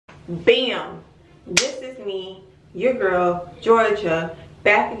Bam! This is me, your girl, Georgia,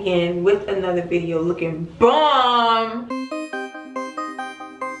 back again with another video looking bomb.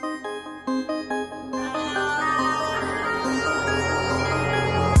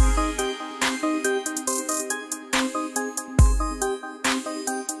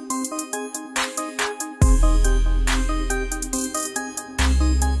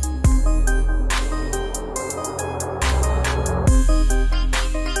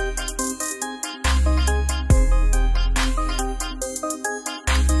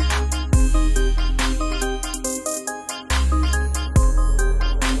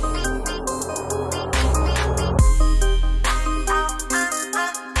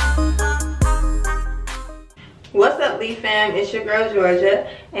 What's up, Lee fam? It's your girl Georgia,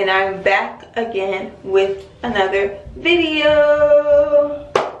 and I'm back again with another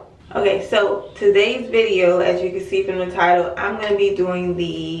video. Okay, so today's video, as you can see from the title, I'm gonna be doing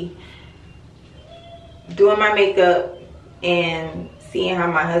my makeup and seeing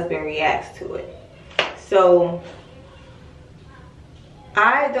how my husband reacts to it. So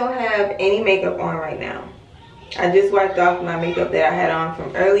I don't have any makeup on right now. I just wiped off my makeup that I had on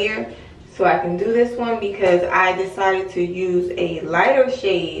from earlier, so I can do this one because I decided to use a lighter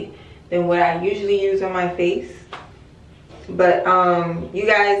shade than what I usually use on my face. But you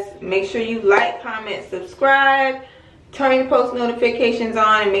guys, make sure you like, comment, subscribe, turn your post notifications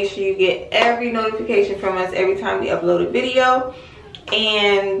on, and make sure you get every notification from us every time we upload a video.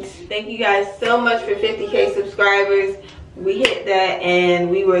 And thank you guys so much for 50K subscribers. We hit that and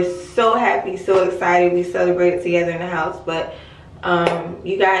we were so happy, so excited. We celebrated together in the house. But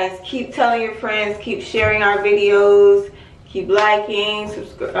you guys keep telling your friends, keep sharing our videos, keep liking,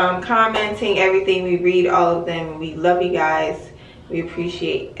 commenting, everything. We read all of them. We love you guys. We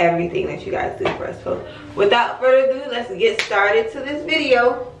appreciate everything that you guys do for us. So without further ado, let's get started to this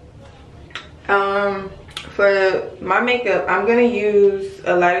video. For my makeup, I'm gonna use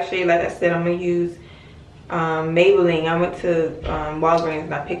a lighter shade. Like I said, I'm gonna use Maybelline. I went to Walgreens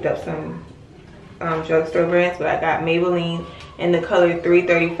and I picked up some drugstore brands, but I got Maybelline in the color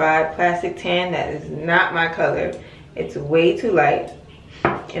 335 Classic Tan. That is not my color. It's way too light.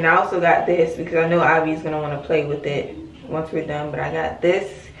 And I also got this because I know AHVI'S gonna want to play with it once we're done. But I got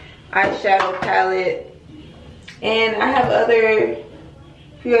this eyeshadow palette, and I have a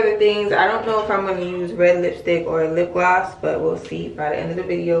few other things. I don't know if I'm gonna use red lipstick or lip gloss, but we'll see by the end of the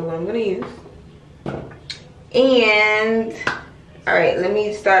video what I'm gonna use. And all right, let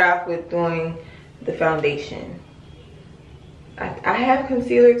me start off with doing the foundation. I have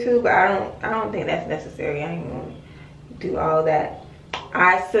concealer too, but I don't think that's necessary. I ain't gonna do all that.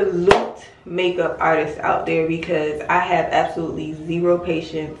 I salute makeup artists out there because I have absolutely zero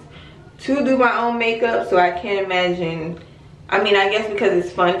patience to do my own makeup, so I can't imagine. I mean, I guess because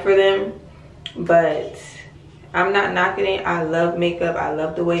it's fun for them, but I'm not knocking it. I love makeup. I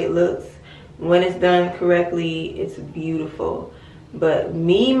love the way it looks. When it's done correctly, it's beautiful. But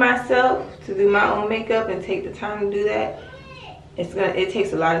me, myself, to do my own makeup and take the time to do that, it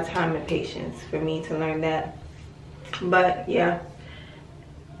takes a lot of time and patience for me to learn that. But yeah,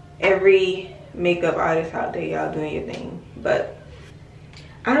 every makeup artist out there, y'all doing your thing. But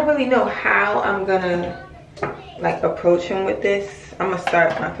I don't really know how I'm gonna like approach him with this. I'm gonna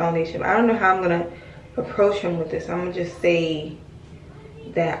start my foundation, but I don't know how I'm gonna approach him with this. I'm gonna just say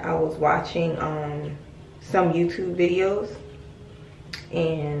that I was watching some YouTube videos,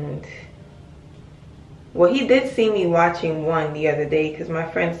 and well, he did see me watching one the other day because my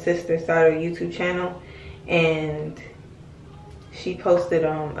friend's sister started a YouTube channel and she posted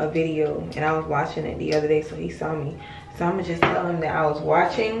a video, and I was watching it the other day, so he saw me. So I'm gonna just tell him that I was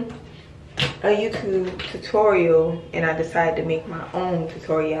watching a YouTube tutorial and I decided to make my own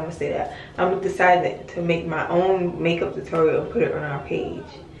tutorial. I'm gonna say that I'm gonna decide to make my own makeup tutorial and put it on our page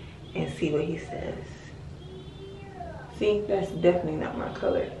and see what he says. See, that's definitely not my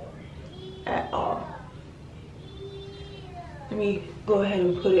color at all. Let me go ahead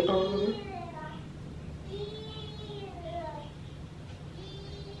and put it on.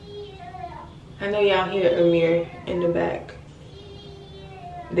 I know y'all hear Amir in the back.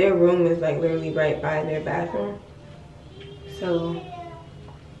 Their room is like literally right by their bathroom. So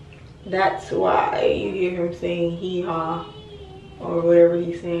that's why you hear him saying hee-haw or whatever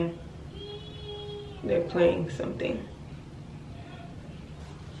he's saying. They're playing something.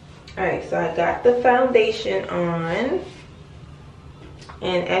 Alright, so I got the foundation on.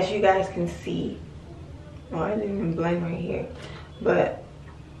 And as you guys can see, oh, I didn't even blend right here. But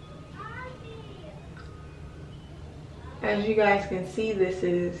as you guys can see, this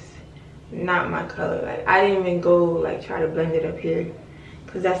is not my color. Like, I didn't even go like try to blend it up here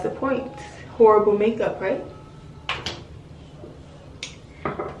because that's the point. Horrible makeup, right?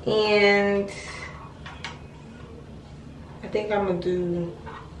 And I think I'm gonna do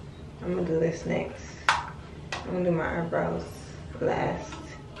this next. I'm gonna do my eyebrows last.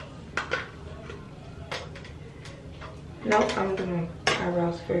 Nope, I'm doing my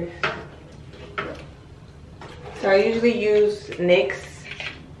eyebrows first. So I usually use NYX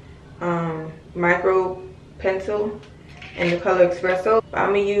micro pencil in the color Espresso. I'm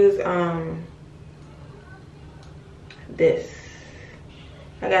gonna use this.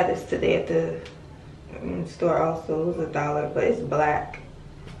 I got this today at the store also. It was $1, but it's black,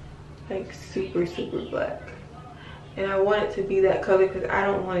 like super black, and I want it to be that color because I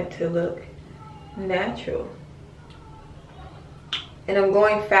don't want it to look natural. And I'm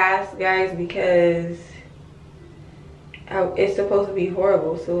going fast, guys, because it's supposed to be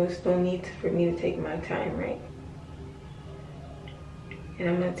horrible, so there's no need for me to take my time, right? And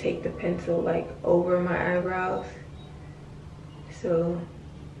I'm gonna take the pencil like over my eyebrows so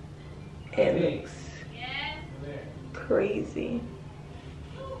it looks crazy.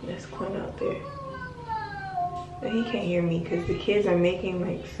 There's Quinn out there. But he can't hear me because the kids are making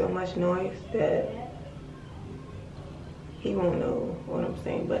like so much noise that he won't know what I'm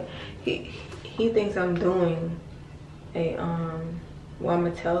saying. But he thinks I'm doing a well, I'm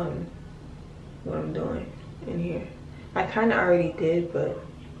gonna tell him what I'm doing in here. I kind of already did, but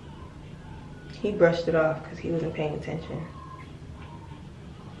he brushed it off because he wasn't paying attention.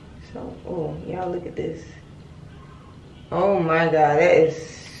 So, oh, y'all look at this. Oh my god, that is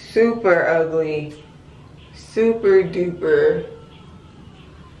super ugly. Super duper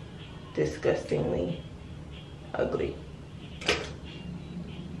disgustingly ugly.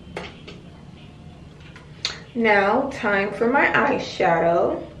 Now, time for my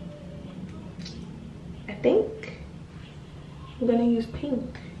eyeshadow. I think I'm gonna use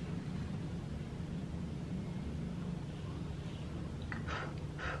pink.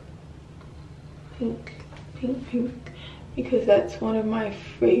 Pink, because that's one of my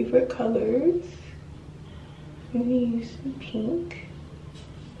favorite colors. I'm gonna use some pink.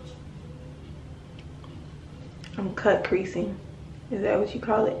 I'm cut creasing. Is that what you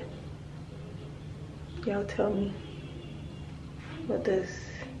call it? Y'all tell me what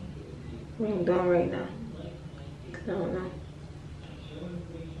I'm doing right now, because I don't know.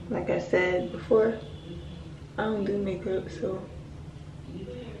 Like I said before, I don't do makeup, so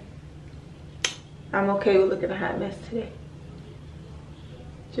I'm okay with looking a hot mess today.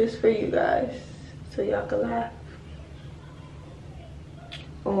 Just for you guys, so y'all can laugh.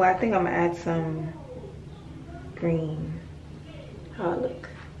 Oh, I think I'm gonna add some green. How it look?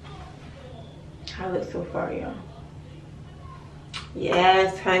 How it look so far, y'all?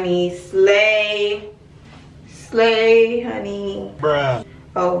 Yes, honey, slay. Slay, honey. Bruh.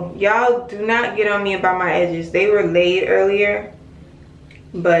 Oh, y'all do not get on me about my edges. They were laid earlier,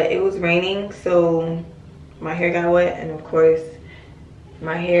 but it was raining, so my hair got wet, and of course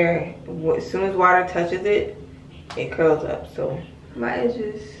my hair, as soon as water touches it, it curls up. So my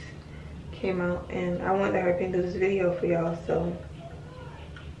edges came out, and I wanted to hurry up and do this video for y'all, so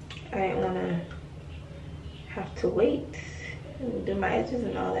I didn't want to have to wait and do my edges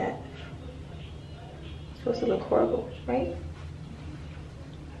and all that. It's supposed to look horrible, right?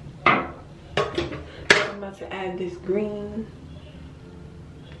 I'm about to add this green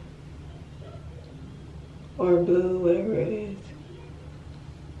or blue, whatever it is.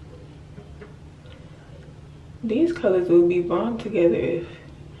 These colors would be bomb together if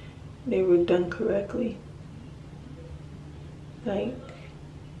they were done correctly. Like,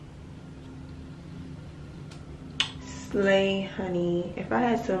 slay, honey. If I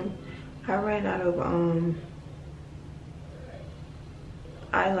had some, I ran out of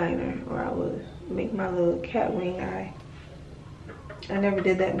eyeliner, or I would make my little cat wing eye. I never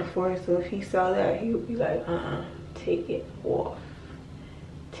did that before, so if he saw that, he would be like, take it off.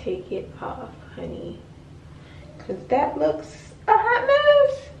 Take it off, honey. Cause that looks a hot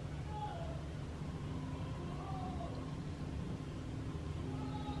mess.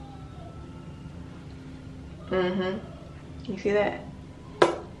 You see that?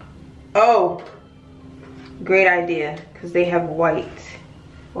 Oh, great idea, because they have white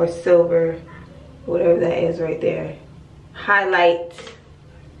or silver, whatever that is right there. Highlight.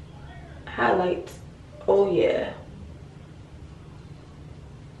 Oh yeah.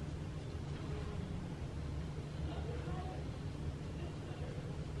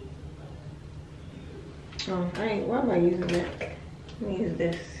 Oh, why am I using that? Let me use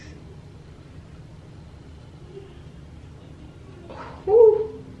this.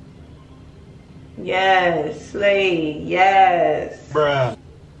 Woo. Yes, slay, yes. Bruh.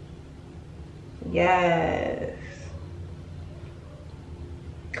 Yes.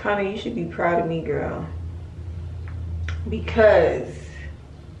 Connor, you should be proud of me, girl. Because,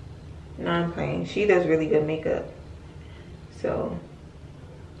 no, I'm playing. She does really good makeup. So,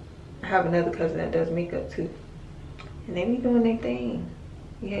 I have another cousin that does makeup too. And they be doing their thing.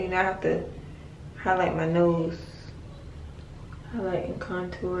 Yeah, you know, I have to highlight my nose. Highlight and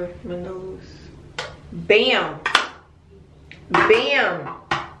contour my nose. Bam! Bam!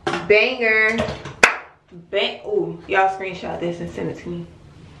 Banger! Bang! Ooh, y'all screenshot this and send it to me.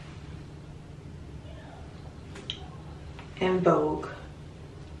 And Vogue.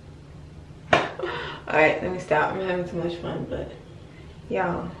 Alright, let me stop. I'm having too much fun, but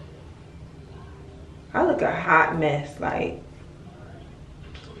y'all, I look a hot mess, like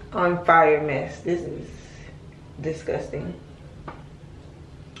on fire mess. This is disgusting.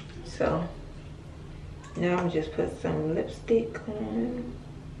 So now I'm just put some lipstick on.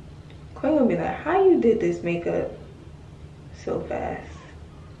 Quay gonna be like, how you did this makeup so fast?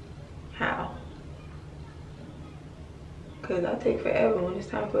 How? Cause I take forever when it's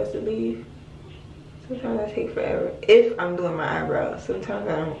time for us to leave. Sometimes I take forever if I'm doing my eyebrows. Sometimes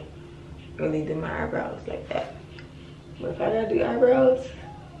I don't really do my eyebrows like that. But if I gotta do eyebrows,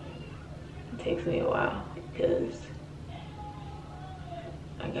 it takes me a while because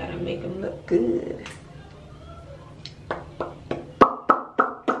I gotta make them look good.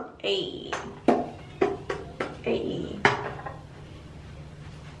 Hey. Hey.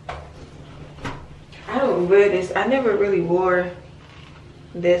 I don't wear this. I never really wore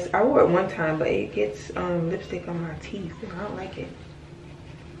this. I wore it one time, but it gets lipstick on my teeth and I don't like it.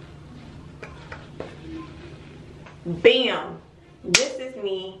 Bam! This is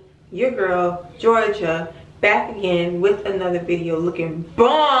me, your girl, Georgia, back again with another video looking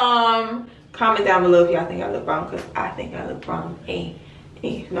bomb. Comment down below if y'all think I look bomb, because I think I look bomb. Hey,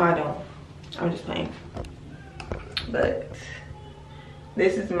 no I don't. I'm just playing. But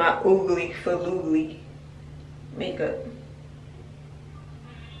this is my oogly faloogly makeup.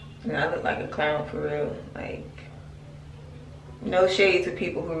 And I look like a clown for real. Like, no shade to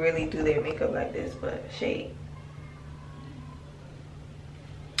people who really do their makeup like this, but shade.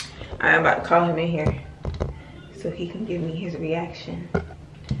 I'm about to call him in here so he can give me his reaction.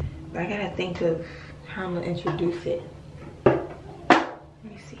 But I gotta think of how I'm gonna introduce it. Let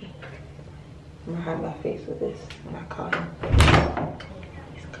me see. I'm gonna hide my face with this when I call him.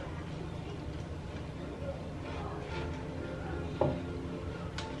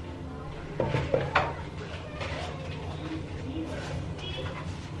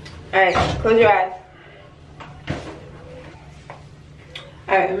 Alright, close your eyes.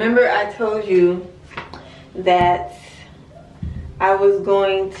 Alright, remember I told you that I was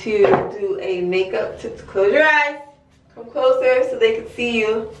going to do a makeup close your eyes. Come closer so they can see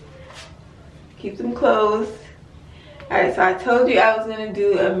you. Keep them closed. Alright, so I told you I was gonna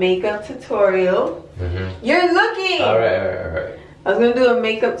do a makeup tutorial. You're looking! Alright. I was gonna do a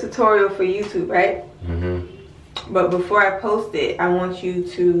makeup tutorial for YouTube, right? But before I post it, I want you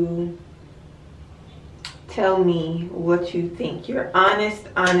to tell me what you think. Your honest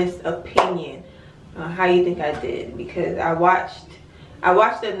opinion on how you think I did. Because I watched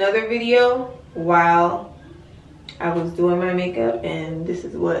another video while I was doing my makeup, and this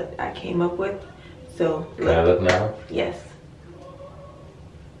is what I came up with. So can I look now? Yes.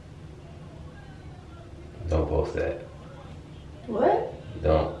 Don't post that. What?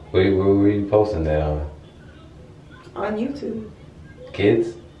 Don't. Where were you posting that on? On YouTube.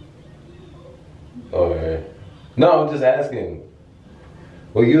 Kids? Or no, I'm just asking.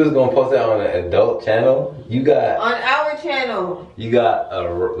 Well, you was gonna post that on an adult channel. You got on our channel. You got a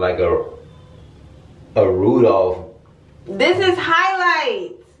Rudolph. This is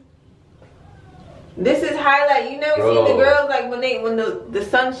highlights. This is highlight. You never seen the girls like when the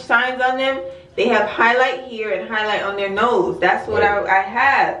sun shines on them, they have highlight here and highlight on their nose. That's what I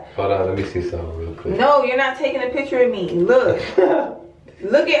have. Hold on, let me see something real quick. No, you're not taking a picture of me. Look.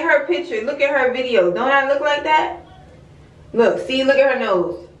 Look at her picture. Look at her video. Don't I look like that? Look, see, look at her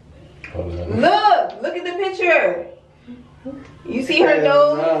nose. Hold on. Look at the picture. You see her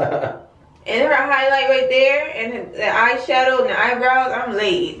nose? And her highlight right there, and the eyeshadow and the eyebrows. I'm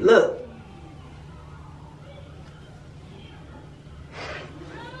laid. Look.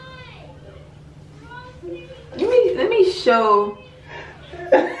 Let me show.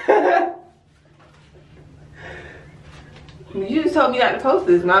 You just told me not to post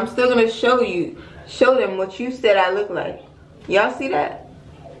this, but I'm still gonna show them what you said I look like. Y'all see that?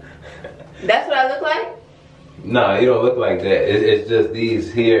 That's what I look like? No, you don't look like that. It's just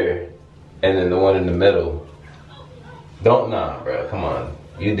these here, and then the one in the middle. Nah, bro, come on.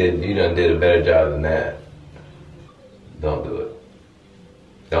 You done did a better job than that. Don't do it.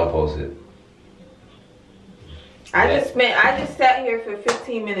 Don't post it. I just sat here for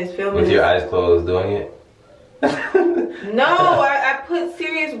 15 minutes filming. With your eyes closed doing it? No, I put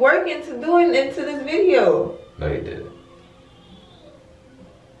serious work into this video. No, you didn't.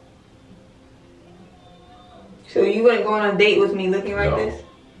 So you wouldn't go on a date with me looking like this?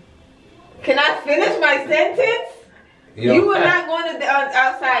 Can I finish my sentence? You would not go on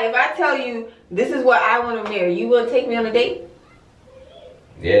outside. If I tell you this is what I want to marry, you will take me on a date?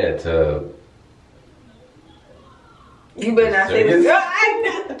 Yeah, You better not say this. I'm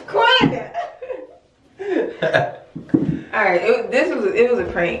not quiet. All right, it was a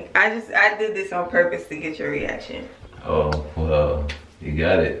prank. I did this on purpose to get your reaction. Oh well, you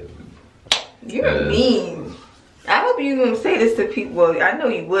got it. You're mean. I hope you wouldn't say this to people. Well, I know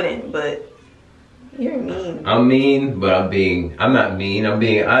you wouldn't, but you're mean. I'm mean, but I'm not mean. I'm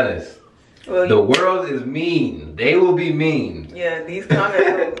being honest. Well, the world is mean. They will be mean. Yeah, these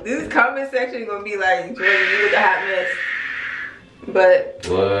comments, this comment section gonna be like, Jordan, you look a hot mess. But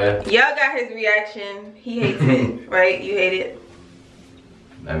y'all got his reaction. He hates it, right? You hate it.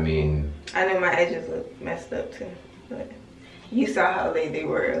 I mean, I know my edges look messed up too, but you saw how late they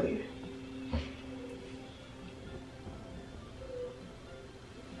were earlier.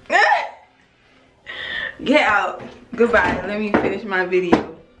 Get out. Goodbye. Let me finish my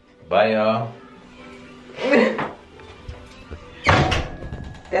video. Bye, y'all.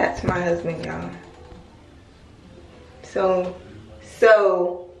 That's my husband, y'all.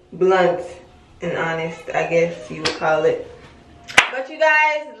 So blunt and honest, I guess you would call it. But you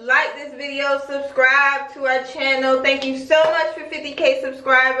guys, like this video, subscribe to our channel. Thank you so much for 50K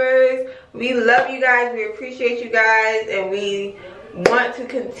subscribers. We love you guys. We appreciate you guys, and we want to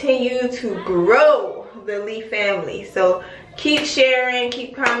continue to grow the Lee family. So keep sharing,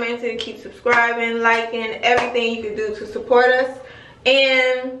 keep commenting, keep subscribing, liking, everything you can do to support us.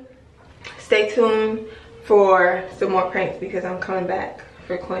 And stay tuned for some more pranks because I'm coming back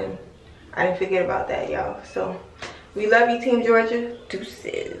for Quinn. I didn't forget about that, y'all. So we love you, Team Georgia.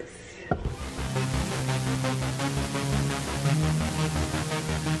 Deuces.